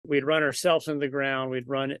we'd run ourselves into the ground. We'd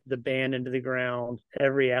run the band into the ground.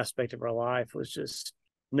 Every aspect of our life was just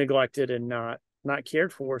neglected and not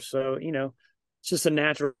cared for. So, it's just a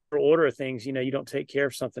natural order of things. You don't take care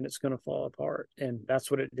of something, it's going to fall apart. And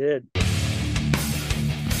that's what it did.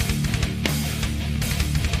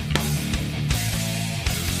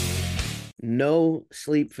 No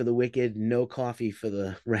sleep for the wicked, no coffee for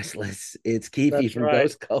the restless. It's Keefe That's from right.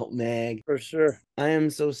 Ghost Cult Mag. For sure. I am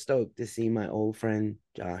so stoked to see my old friend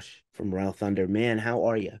Josh from Rail Thunder. Man, how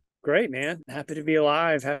are you? Great, man. Happy to be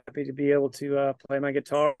alive. Happy to be able to play my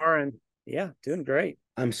guitar, and yeah, doing great.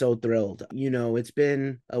 I'm so thrilled. It's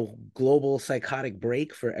been a global psychotic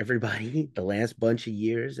break for everybody the last bunch of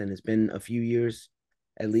years, and it's been a few years,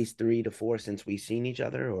 at least 3 to 4 since we've seen each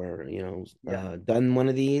other or, Yeah. done one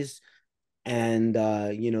of these. And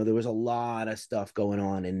there was a lot of stuff going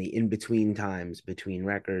on in the in-between times between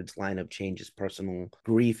records, lineup changes, personal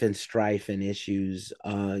grief and strife and issues.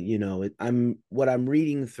 I'm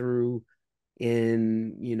reading through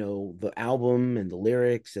in the album and the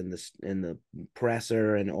lyrics and the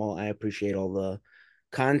presser and all. I appreciate all the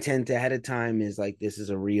content ahead of time. Is like, this is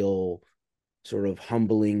a real sort of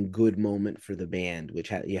humbling good moment for the band,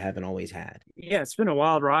 which you haven't always had. Yeah, it's been a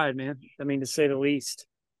wild ride, man. I mean, to say the least.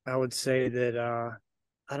 I would say that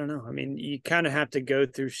I don't know. I mean, you kind of have to go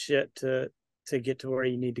through shit to get to where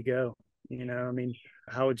you need to go. I mean,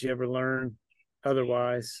 how would you ever learn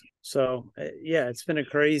otherwise? So, yeah, it's been a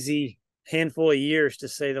crazy handful of years to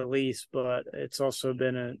say the least, but it's also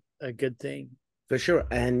been a good thing. For sure.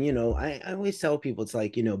 And I always tell people, it's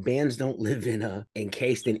like, bands don't live in a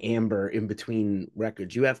encased in amber in between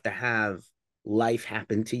records. You have to have life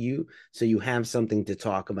happen to you, so you have something to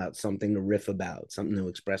talk about, something to riff about, something to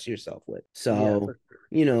express yourself with. Yeah, So, for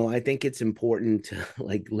sure. I think it's important to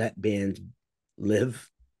like let bands live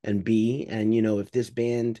and be. And if this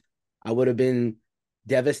band, I would have been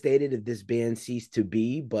devastated if this band ceased to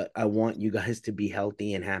be, but I want you guys to be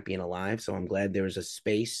healthy and happy and alive. So I'm glad there's a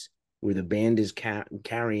space where the band is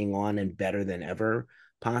carrying on and better than ever,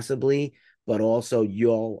 possibly, but also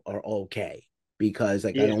y'all are okay, because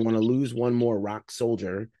like I Yeah, don't want to lose one more rock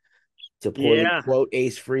soldier. To yeah, quote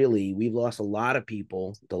Ace Frehley, we've lost a lot of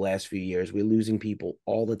people the last few years. We're losing people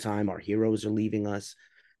all the time. Our heroes are leaving us.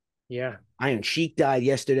 yeah, Iron Sheik died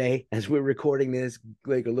yesterday as we're recording this.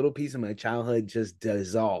 Like, a little piece of my childhood just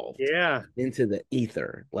dissolved yeah, into the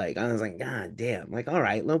ether. Like, I was like, God damn. Like, all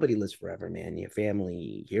right, nobody lives forever, man. Your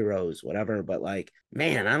family, heroes, whatever. But like,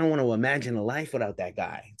 man, I don't want to imagine a life without that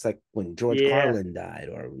guy. It's like when George yeah, Carlin died,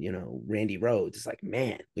 or Randy Rhoads. It's like,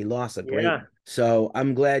 man, we lost a great yeah, one. So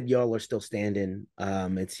I'm glad y'all are still standing.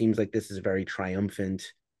 It seems like this is very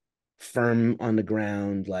triumphant, firm on the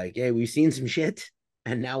ground. Like, hey, we've seen some shit,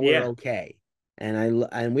 and now we're yeah, okay.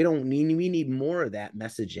 And we don't need we need more of that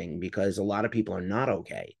messaging, because a lot of people are not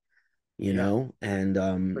okay. yeah, And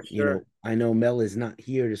for sure. I know Mel is not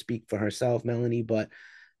here to speak for herself, Melanie, but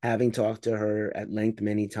having talked to her at length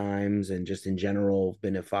many times, and just in general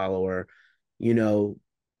been a follower, you know,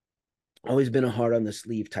 always been a heart on the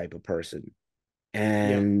sleeve type of person, Yeah,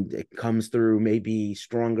 and it comes through maybe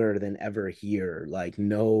stronger than ever here. Like,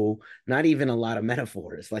 no, not even a lot of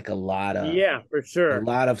metaphors, like yeah, for a sure.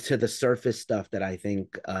 lot of to the surface stuff that I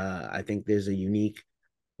think there's a unique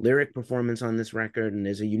lyric performance on this record, and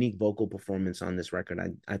there's a unique vocal performance on this record.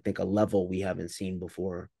 I think a level we haven't seen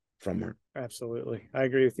before from her. Absolutely. I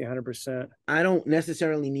agree with you 100%. I don't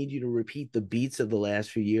necessarily need you to repeat the beats of the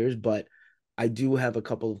last few years, but I do have a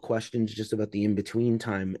couple of questions just about the in between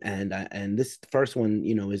time. And this first one,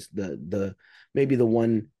 is the maybe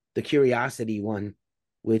the curiosity one,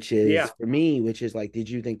 which is Yeah. for me, which is like, did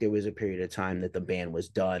you think there was a period of time that the band was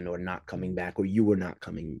done or not coming back, or you were not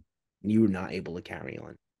able to carry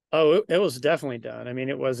on? Oh, it was definitely done. I mean,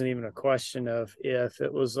 it wasn't even a question of if.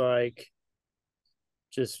 It was like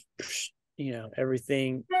just,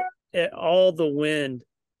 everything, all the wind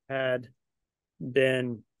had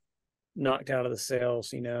been knocked out of the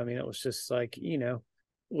sails. I mean, it was just like,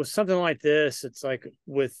 with something like this, it's like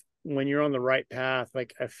with when you're on the right path,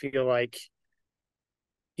 like I feel like,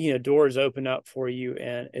 doors open up for you,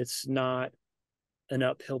 and it's not an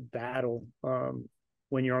uphill battle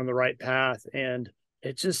when you're on the right path. And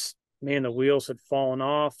it just, man, the wheels had fallen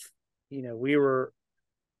off. We were,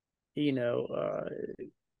 you know,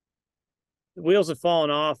 the wheels had fallen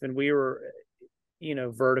off, and we were,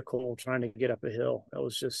 vertical trying to get up a hill. It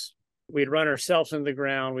was just, we'd run ourselves into the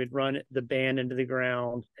ground. We'd run the band into the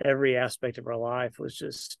ground. Every aspect of our life was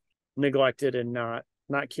just neglected and not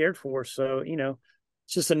cared for. So,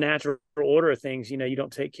 it's just a natural order of things. You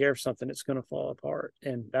don't take care of something, it's going to fall apart.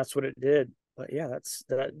 And that's what it did. But yeah,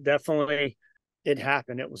 that definitely, it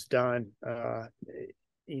happened. It was done.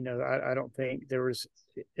 I don't think there was,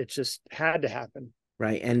 it just had to happen.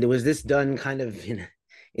 Right. And was this done kind of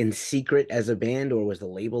in secret as a band, or was the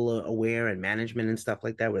label aware and management and stuff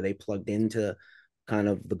like that? Were they plugged into kind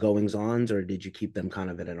of the goings ons, or did you keep them kind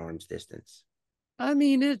of at an arm's distance? I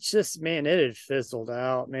mean, it's just, man, it had fizzled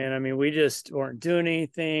out, man. I mean, we just weren't doing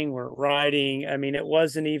anything, we're writing. I mean, it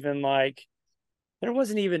wasn't even like, there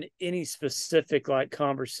wasn't even any specific like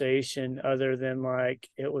conversation other than like,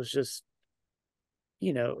 it was just,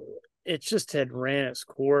 you know, it just had ran its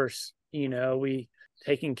course. We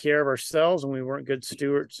taking care of ourselves and we weren't good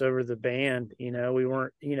stewards over the band. We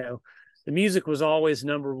weren't, the music was always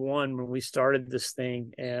number one when we started this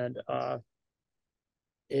thing. And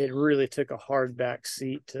it really took a hard back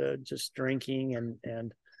seat to just drinking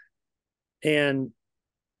and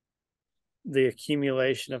the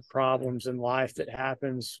accumulation of problems in life that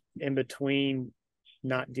happens in between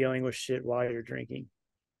not dealing with shit while you're drinking.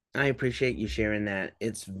 I appreciate you sharing that.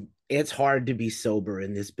 It's hard to be sober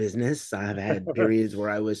in this business. I've had periods where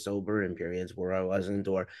I was sober and periods where I wasn't,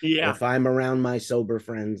 or Yeah. if I'm around my sober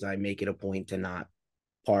friends, I make it a point to not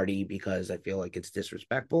party because I feel like it's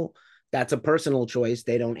disrespectful. That's a personal choice.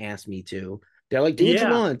 They don't ask me to. They're like, "Do what you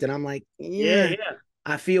Yeah. want," and I'm like, Yeah. "Yeah, Yeah.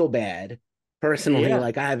 I feel bad." Personally, Yeah.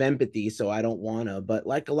 like I have empathy, so I don't wanna, but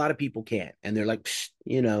like a lot of people can't, and they're like, Psh,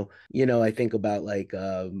 I think about like,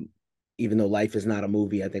 even though life is not a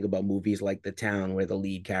movie, I think about movies like The Town, where the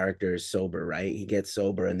lead character is sober, right? He gets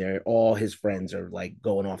sober, and they're all his friends are like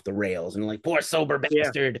going off the rails, and like, poor sober Yeah.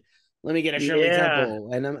 bastard. Let me get a Shirley Yeah.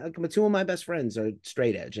 Temple, and two of my best friends are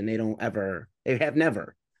straight edge, and they have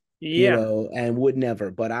never, Yeah. and would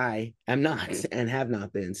never, but I am not and have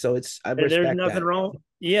not been. So I There's respect nothing that. wrong.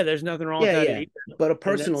 Yeah, there's nothing wrong with Yeah, that yeah. either. But a And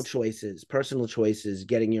personal choices,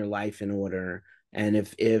 getting your life in order. And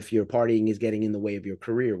if your partying is getting in the way of your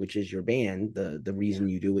career, which is your band, the yeah. reason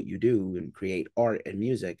you do what you do and create art and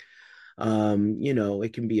music,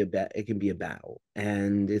 it can be it can be a battle.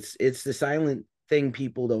 And it's the silent thing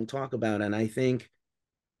people don't talk about. And I think,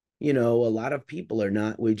 a lot of people are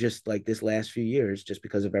not, we just like this last few years, just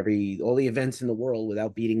because of all the events in the world,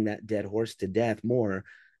 without beating that dead horse to death more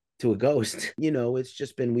to a ghost. It's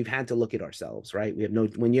just been, we've had to look at ourselves, right?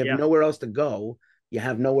 When you have Yeah. nowhere else to go, you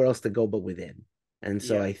have nowhere else to go but within. And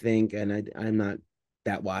so Yeah. I think, and I'm not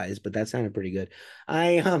that wise, but that sounded pretty good.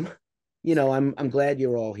 I I'm glad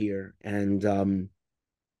you're all here, and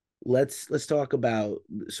let's talk about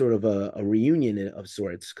sort of a reunion of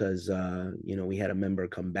sorts, because we had a member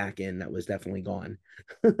come back in that was definitely gone.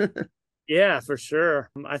 Yeah, for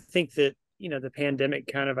sure. I think that, the pandemic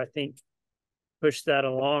kind of, I think, pushed that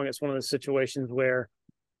along. It's one of those situations where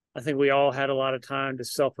I think we all had a lot of time to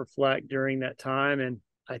self reflect during that time. And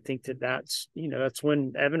I think that that's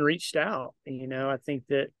when Evan reached out. I think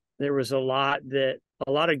that there was a lot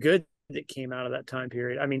of good that came out of that time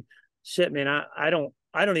period. I mean, shit, man, I don't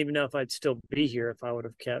even know if I'd still be here if I would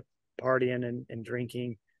have kept partying and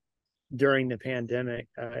drinking during the pandemic.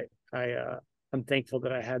 I'm thankful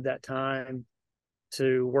that I had that time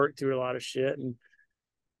to work through a lot of shit. And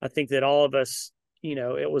I think that all of us,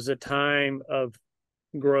 it was a time of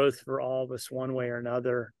growth for all of us one way or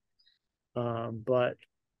another. But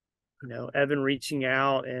Evan reaching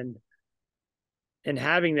out and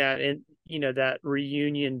having that and that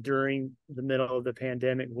reunion during the middle of the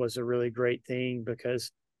pandemic was a really great thing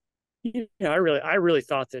because I really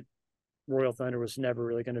thought that Royal Thunder was never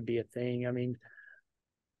really going to be a thing. I mean,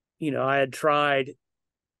 I had tried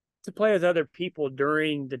to play with other people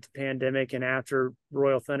during the pandemic and after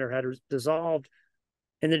Royal Thunder had dissolved,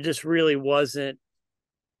 and there just really wasn't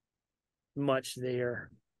much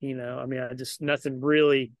there. I mean, I just nothing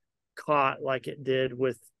really caught like it did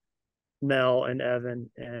with Mel and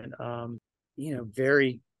Evan, and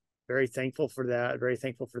very, very thankful for that. Very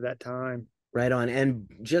thankful for that time. Right on. And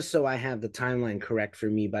just so I have the timeline correct for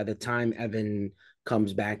me, by the time Evan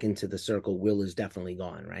comes back into the circle, Will is definitely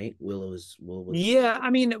gone, right? Will was Yeah, I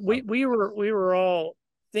mean, we oh, we were all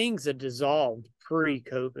things that dissolved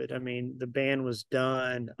pre-COVID. I mean, the band was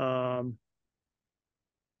done,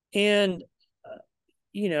 and uh,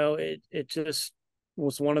 it just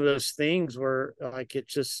was one of those things where like it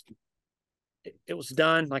was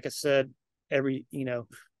done. Like I said, every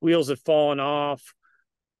wheels had fallen off,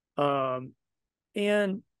 um,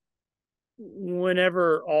 and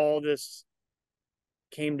whenever all this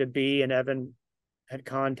came to be, and Evan had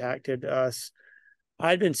contacted us,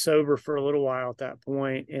 I'd been sober for a little while at that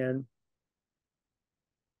point, and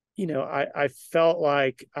I felt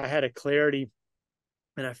like I had a clarity,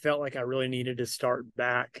 and I felt like I really needed to start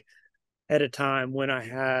back at a time when I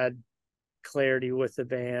had clarity with the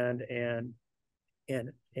band, and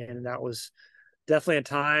that was definitely a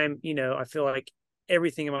time. I feel like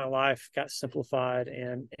everything in my life got simplified,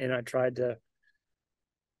 and I tried to,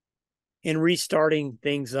 in restarting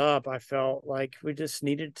things up, I felt like we just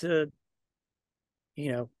needed to,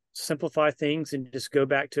 simplify things and just go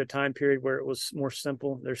back to a time period where it was more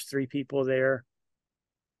simple. There's three people there.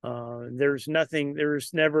 There's nothing,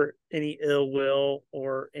 there's never any ill will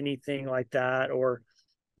or anything like that, or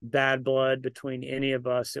bad blood between any of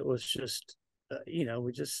us. It was just,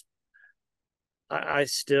 we just, I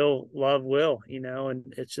still love Will,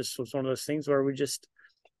 and it just was one of those things where we just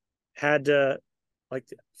had to, like,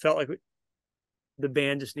 felt like the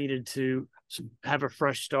band just needed to have a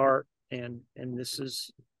fresh start, and this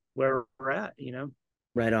is where we're at.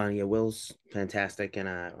 Right on. Yeah, Will's fantastic, and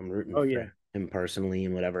I'm rooting Oh yeah. for him personally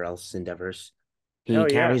and whatever else endeavors he Hell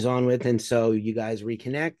yeah. carries on with. And so you guys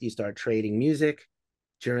reconnect, you start trading music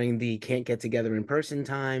during the can't get together in person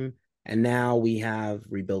time, and now we have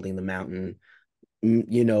Rebuilding the Mountain,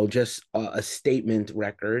 just a statement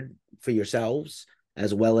record for yourselves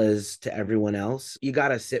as well as to everyone else. You got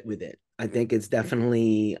to sit with it. I think it's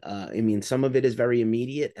definitely, I mean, some of it is very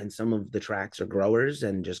immediate and some of the tracks are growers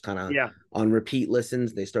and just kind of Yeah. on repeat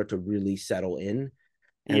listens, they start to really settle in.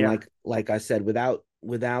 And Yeah. like I said,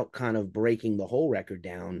 without kind of breaking the whole record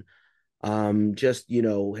down, just,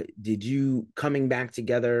 did you coming back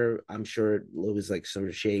together? I'm sure it was like sort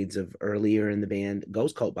of shades of earlier in the band.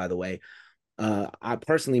 Ghost Cult, by the way, I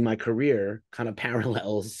personally, my career kind of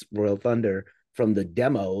parallels Royal Thunder from the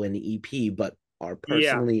demo and the EP, but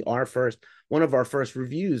Yeah. our first one of our first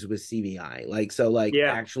reviews was CVI. Like, so like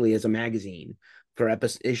Yeah. actually as a magazine for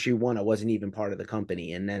issue one, I wasn't even part of the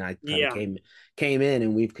company. And then I kind of Yeah. came in,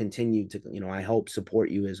 and we've continued to, I hope support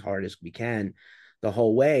you as hard as we can the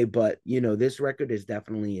whole way. But this record is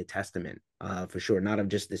definitely a testament, for sure, not of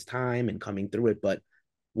just this time and coming through it, but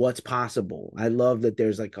what's possible. I love that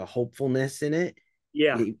there's like a hopefulness in it.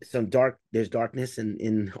 Yeah. There's darkness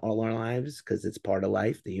in all our lives because it's part of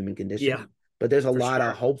life, the human Yeah. condition. But there's a For lot of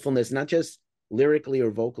sure. hopefulness, not just lyrically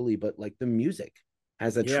or vocally, but like the music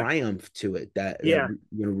has a Yeah. triumph to it that Yeah.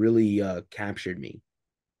 really captured me.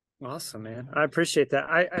 Awesome, man. I appreciate that.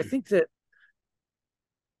 I think that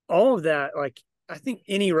all of that, like, I think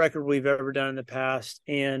any record we've ever done in the past,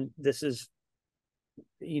 and this is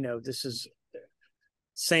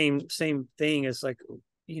same thing as, like,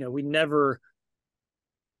 we never,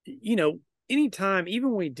 you know, anytime, even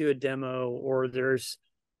when we do a demo, or there's,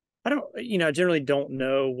 I generally don't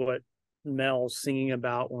know what Mel's singing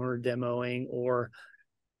about when we're demoing,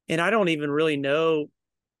 and I don't even really know,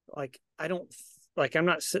 like, I don't, like, I'm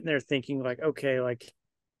not sitting there thinking, like, okay, like,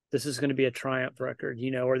 this is going to be a triumph record,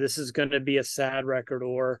 or this is going to be a sad record,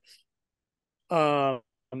 or, um,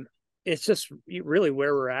 it's just really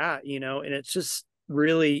where we're at, and it's just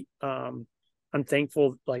really, I'm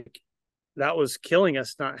thankful, like, that was killing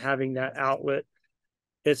us not having that outlet.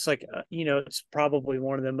 It's like, it's probably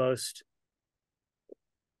one of the most,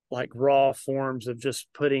 like, raw forms of just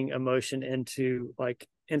putting emotion into, like,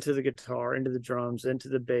 into the guitar, into the drums, into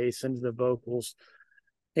the bass, into the vocals.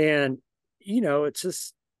 And it's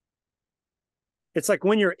just, it's like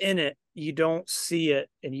when you're in it, you don't see it,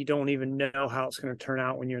 and you don't even know how it's going to turn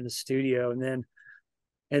out when you're in the studio. And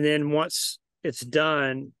then once it's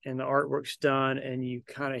done and the artwork's done, and you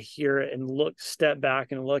kind of hear it and step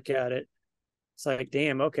back and look at it, it's like,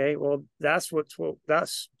 damn, okay, well, that's what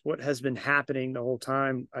has been happening the whole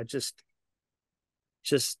time. I just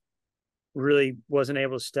really wasn't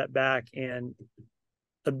able to step back and,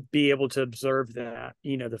 be able to observe that,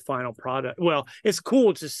 the final product. Well, it's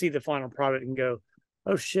cool to see the final product and go,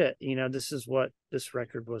 oh shit, this is what this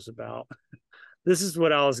record was about. This is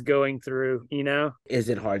what I was going through. Is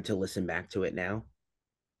it hard to listen back to it now,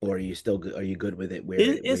 or are you good with it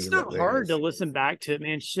It's not where it hard to is? listen back to it,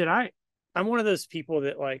 man. Shit, I'm one of those people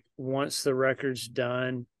that, like, once the record's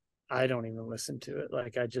done, I don't even listen to it.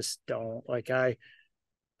 Like, I just don't. Like, I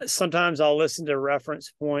sometimes I'll listen to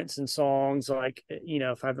reference points and songs, like,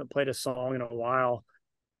 if I haven't played a song in a while,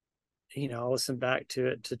 I'll listen back to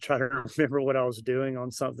it to try to remember what I was doing on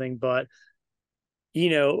something. But, you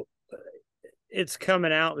know, it's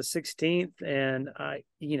coming out the 16th, and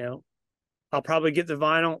I'll probably get the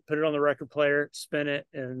vinyl, put it on the record player, spin it,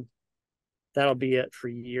 and that'll be it for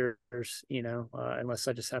years, unless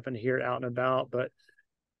I just happen to hear it out and about. But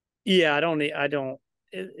yeah,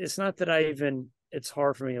 it's not that it's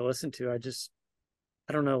hard for me to listen to. I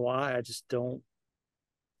don't know why. I just don't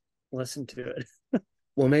listen to it.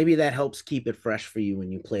 Well, maybe that helps keep it fresh for you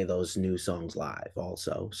when you play those new songs live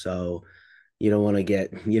also. So you don't want to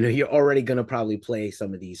get, you're already going to probably play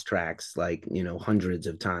some of these tracks like, hundreds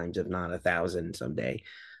of times, if not 1,000 someday.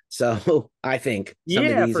 So I think some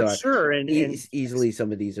of Yeah, these for are sure. And easily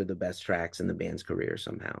some of these are the best tracks in the band's career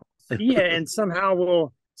somehow. yeah, and somehow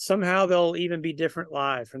they'll even be different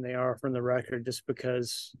live than they are from the record, just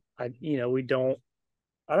because we don't,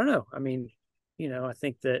 I don't know. I mean, I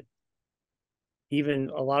think that even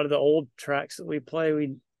a lot of the old tracks that we play,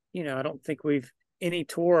 I don't think we've any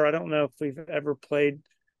tour. I don't know if we've ever played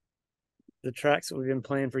the tracks that we've been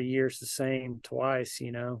playing for years the same twice.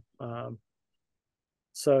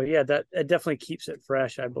 So yeah, that it definitely keeps it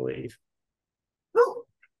fresh, I believe. All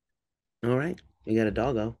right. You got a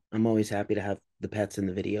doggo. I'm always happy to have the pets in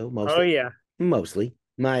the video, Oh mostly. yeah, Mostly.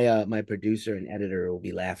 My producer and editor will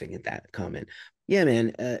be laughing at that comment. Yeah,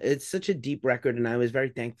 man, it's such a deep record, and I was very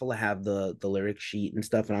thankful to have the lyric sheet and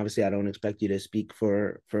stuff. And obviously, I don't expect you to speak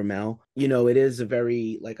for Mel. It is a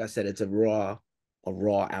very, like I said, it's a raw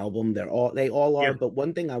album. They all are. yeah, But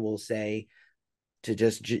one thing I will say, to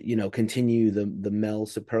just continue the Mel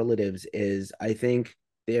superlatives, is I think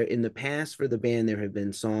there, in the past, for the band, there have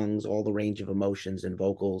been songs, all the range of emotions and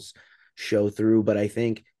vocals show through, but I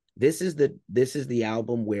think this is the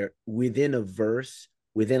album where, within a verse,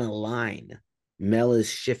 within a line, Mel is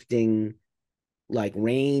shifting, like,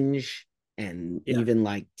 range and yeah, even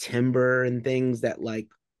like timbre and things that, like,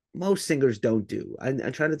 most singers don't do. I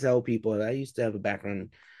try to tell people, I used to have a background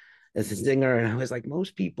as a singer, and I was like,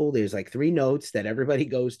 most people, there's like three notes that everybody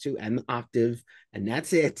goes to and the octave, and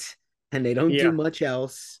that's it, and they don't do yeah, much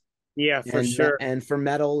else. yeah, for And sure. and for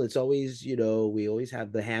metal, it's always, we always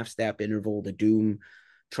have the half step interval, the doom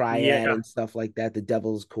triad Yeah, and stuff like that, the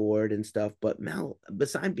devil's chord and stuff. But Mel,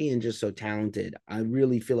 besides being just so talented, I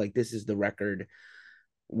really feel like this is the record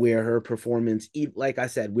where her performance, like I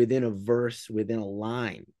said, within a verse, within a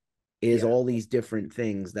line, is yeah. all these different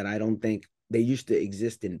things that I don't think they used to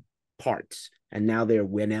exist in parts, and now they're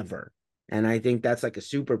whenever. And I think that's like a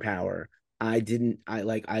superpower. I'm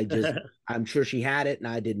sure she had it and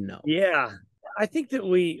I didn't know. Yeah. I think that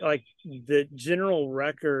we like the general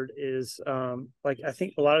record is like I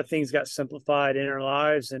think a lot of things got simplified in our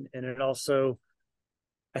lives, and it also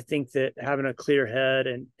I think that having a clear head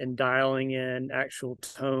and dialing in actual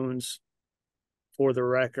tones for the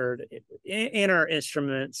record in our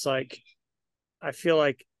instruments, like I feel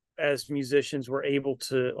like as musicians we're able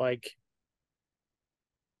to like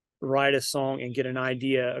write a song and get an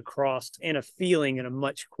idea across and a feeling in a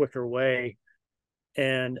much quicker way.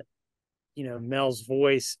 And Mel's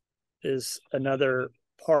voice is another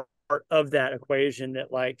part of that equation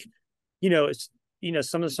that, like, it's,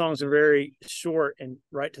 some of the songs are very short and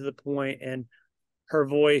right to the point, and her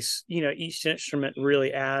voice, each instrument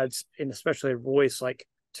really adds, and especially her voice, like,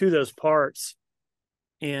 to those parts.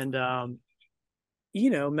 And,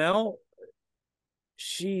 Mel,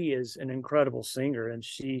 she is an incredible singer, and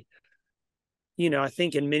I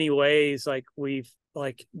think in many ways, like, we've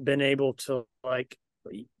like been able to like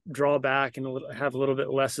draw back and have a little bit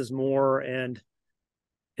less is more. And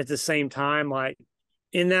at the same time, like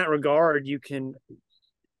in that regard, you can,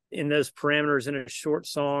 in those parameters in a short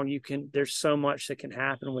song, there's so much that can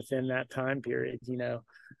happen within that time period.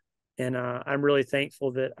 And I'm really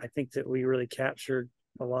thankful that I think that we really captured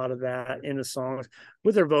a lot of that in the songs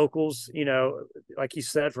with their vocals, like you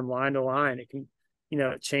said, from line to line, it can,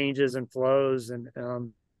 it changes and flows. And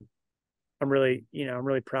I'm really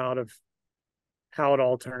proud of how it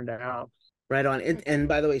all turned out. Right on. And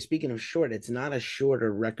by the way, speaking of short, it's not a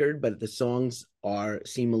shorter record, but the songs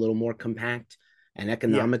seem a little more compact and Yeah.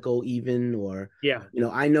 economical, even. Or, Yeah.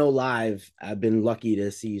 I know live, I've been lucky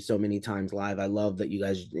to see you so many times live. I love that you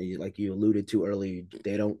guys, like you alluded to earlier,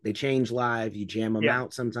 they change live, you jam them Yeah.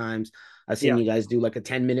 out sometimes. I've seen Yeah. you guys do like a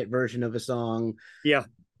 10-minute version of a song, Yeah.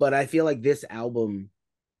 but I feel like this album,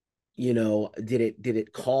 did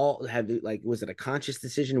it call have like, was it a conscious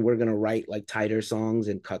decision, we're going to write like tighter songs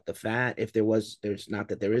and cut the fat, if there's not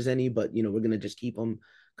that there is any, but we're going to just keep them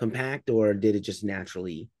compact, or did it just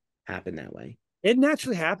naturally happen that way? It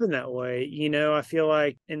naturally happened that way. I feel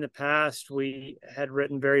like in the past we had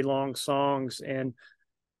written very long songs, and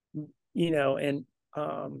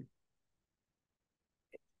um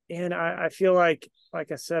and I feel like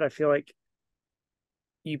I said, I feel like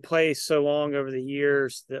you play so long over the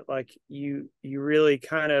years that like you really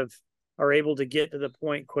kind of are able to get to the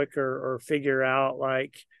point quicker or figure out,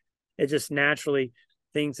 like, it just naturally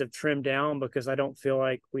things have trimmed down because I don't feel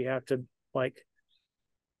like we have to like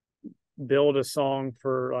build a song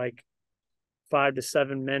for like 5 to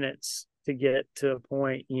 7 minutes to get to a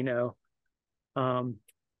point. Um,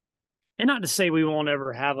 and not to say we won't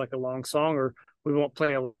ever have like a long song or we won't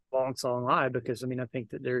play a long song live, because I mean I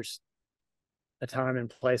think that there's a time and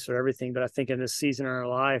place for everything. But I think in this season of our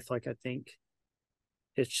life, like I think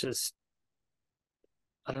it's just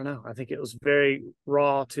I don't know. I think it was very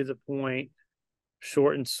raw, to the point,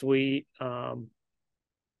 short and sweet. And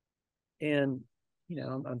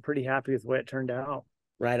I'm pretty happy with the way it turned out.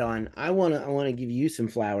 Right on. I wanna give you some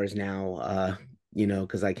flowers now.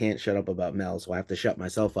 Because I can't shut up about Mel, so I have to shut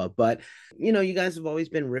myself up. But you guys have always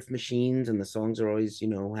been riff machines, and the songs are always,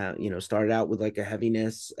 started out with like a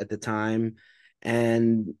heaviness at the time,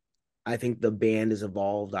 and I think the band has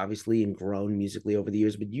evolved obviously and grown musically over the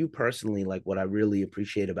years. But you personally, like what I really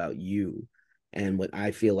appreciate about you, and what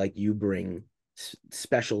I feel like you bring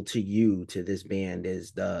special to you to this band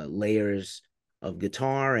is the layers of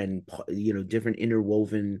guitar and different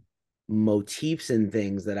interwoven motifs and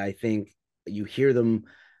things that I think you hear them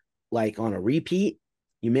like on a repeat.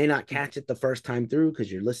 You may not catch it the first time through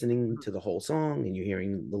because you're listening to the whole song and you're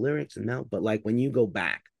hearing the lyrics and melt. But like when you go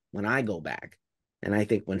back, when I go back, and I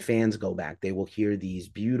think when fans go back, they will hear these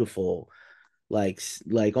beautiful, like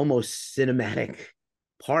almost cinematic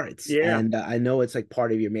parts. Yeah. And I know it's like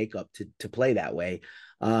part of your makeup to play that way.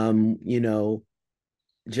 Um, you know,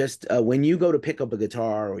 just when you go to pick up a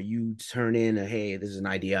guitar or you turn in a hey, this is an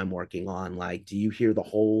idea I'm working on, like do you hear the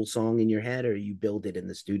whole song in your head or you build it in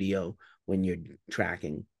the studio when you're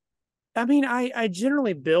tracking? I mean, I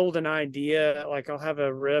generally build an idea, like I'll have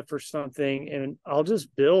a riff or something, and I'll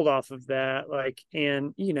just build off of that. Like,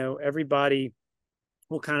 and everybody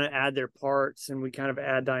will kind of add their parts, and we kind of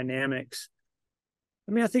add dynamics.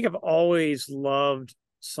 I mean, I think I've always loved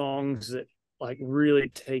songs that like really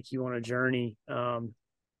take you on a journey,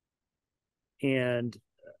 and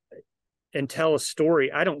tell a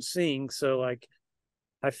story. I don't sing, so like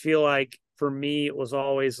I feel like for me it was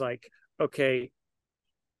always like, okay,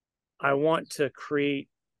 I want to create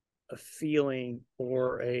a feeling,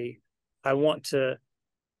 or a I want to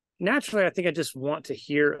naturally, I think I just want to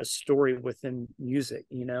hear a story within music,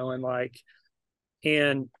 and like,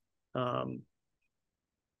 and um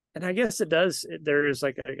and I guess it does, there is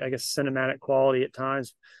like I guess cinematic quality at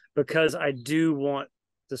times, because I do want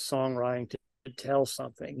the songwriting to tell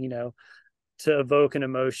something, to evoke an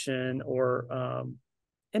emotion, or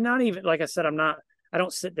and not even, like I said, I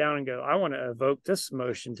don't sit down and go, I want to evoke this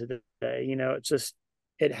emotion today. It's just,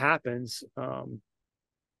 it happens. I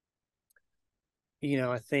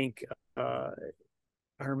think I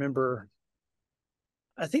remember,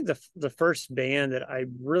 I think the first band that I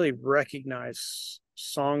really recognized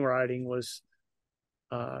songwriting was,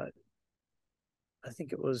 uh, I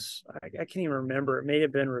think it was, I can't even remember. It may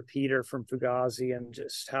have been Repeater from Fugazi, and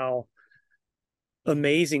just how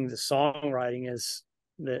amazing the songwriting is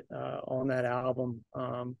that on that album.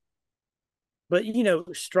 But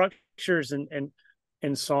structures and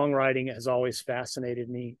songwriting has always fascinated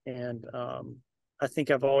me, and I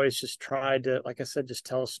think I've always just tried to, like I said, just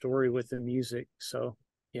tell a story with the music. So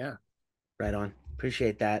yeah. Right on.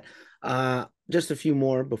 Appreciate that. Just a few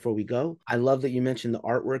more before we go. I love that you mentioned the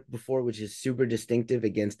artwork before, which is super distinctive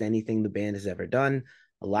against anything the band has ever done.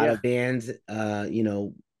 A lot Yeah. of bands,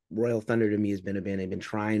 Royal Thunder to me has been a band they've been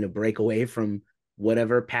trying to break away from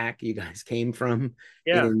whatever pack you guys came from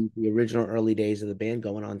Yeah. in the original early days of the band,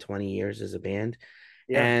 going on 20 years as a band.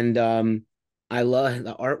 Yeah. And I love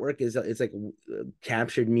the artwork is it's like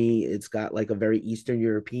captured me. It's got like a very Eastern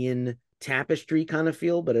European tapestry kind of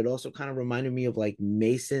feel, but it also kind of reminded me of like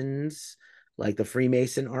Masons, like the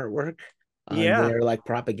Freemason artwork on Yeah. their like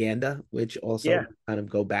propaganda, which also Yeah. kind of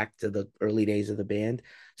go back to the early days of the band.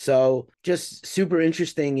 So just super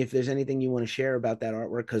interesting if there's anything you want to share about that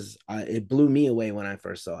artwork, because it blew me away when I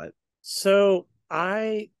first saw it. So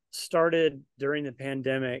I started during the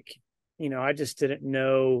pandemic. I just didn't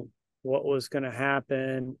know what was going to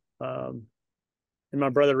happen. And my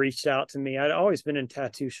brother reached out to me. I'd always been in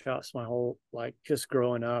tattoo shops my whole, like, just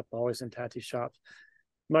growing up, always in tattoo shops.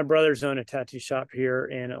 My brother's owned a tattoo shop here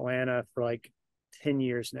in Atlanta for like 10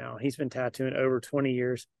 years now. He's been tattooing over 20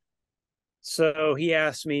 years. So he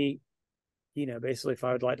asked me, basically if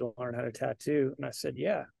I would like to learn how to tattoo. And I said,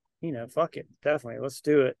 yeah, fuck it. Definitely. Let's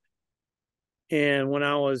do it. And when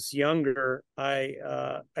I was younger,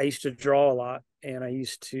 I used to draw a lot, and I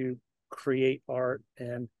used to create art,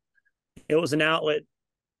 and it was an outlet,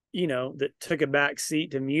 that took a back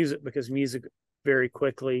seat to music, because music very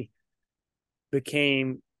quickly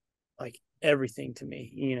became like everything to me.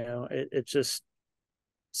 It just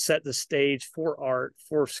set the stage for art,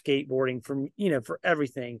 for skateboarding, for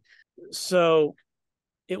everything. So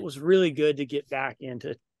it was really good to get back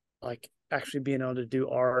into like actually being able to do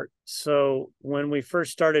art. So when we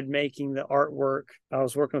first started making the artwork, I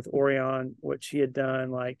was working with Orion, which he had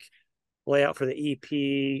done like layout for the EP.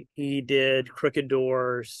 He did Crooked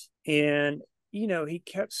Doors, and he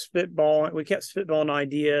kept spitballing. We kept spitballing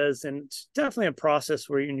ideas, and it's definitely a process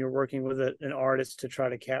where you're working with an artist to try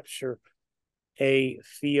to capture a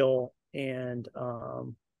feel. And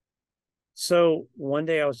so one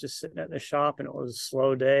day I was just sitting at the shop, and it was a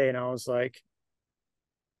slow day, and I was like,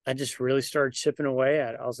 I just really started chipping away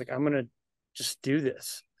at it. I was like, I'm gonna just do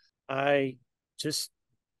this. I just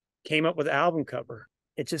came up with the album cover.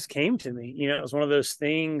 It just came to me. It was one of those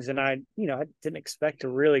things, and I didn't expect to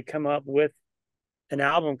really come up with an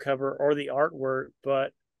album cover or the artwork,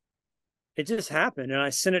 but it just happened. And I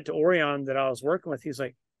sent it to Orion that I was working with. He was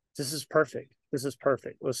like, "This is perfect. This is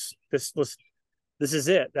perfect. This is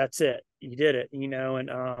it. That's it. You did it."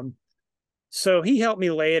 And so he helped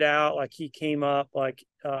me lay it out. Like he came up like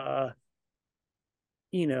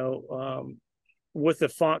you know um with the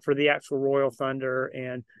font for the actual Royal Thunder,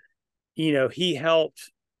 and he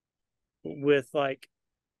helped with like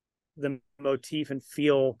the motif and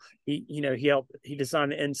feel. He helped. He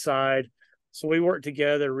designed the inside, so we worked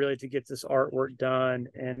together really to get this artwork done,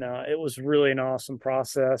 and it was really an awesome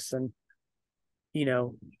process. And you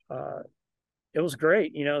know, uh, it was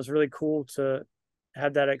great. It was really cool to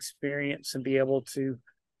have that experience and be able to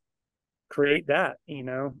create that.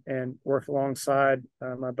 And work alongside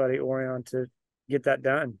my buddy Orion to get that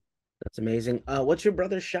done. That's amazing. What's your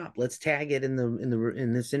brother's shop? Let's tag it in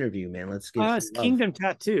this interview, man. Let's give some It's love. Kingdom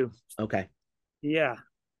Tattoo. Okay. Yeah.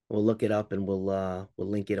 We'll look it up and we'll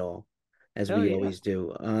link it all as Oh we yeah. always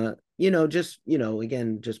do. Just,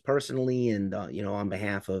 again, just personally and on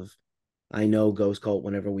behalf of I know Ghost Cult,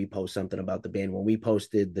 whenever we post something about the band, when we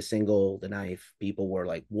posted the single, The Knife, people were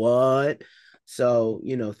like, "What?" So,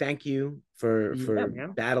 thank you Yeah, for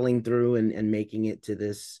man. battling through and making it to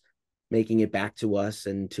this, making it back to us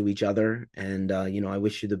and to each other. And I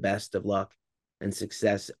wish you the best of luck and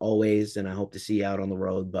success always. And I hope to see you out on the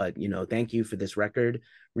road. But thank you for this record.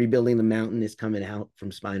 Rebuilding the Mountain is coming out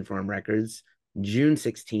from Spine Farm Records June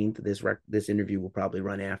 16th. This interview will probably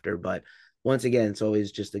run after, but once again, it's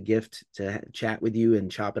always just a gift to chat with you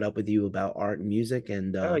and chop it up with you about art and music.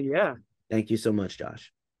 And Oh yeah. thank you so much,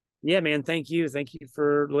 Josh. Yeah, man. Thank you. Thank you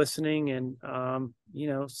for listening. And I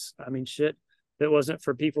mean, shit. If it wasn't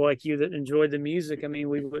for people like you that enjoyed the music, I mean,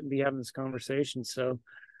 we wouldn't be having this conversation. So,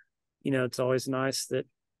 it's always nice that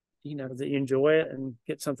that you enjoy it and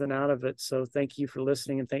get something out of it. So, thank you for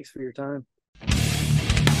listening, and thanks for your time.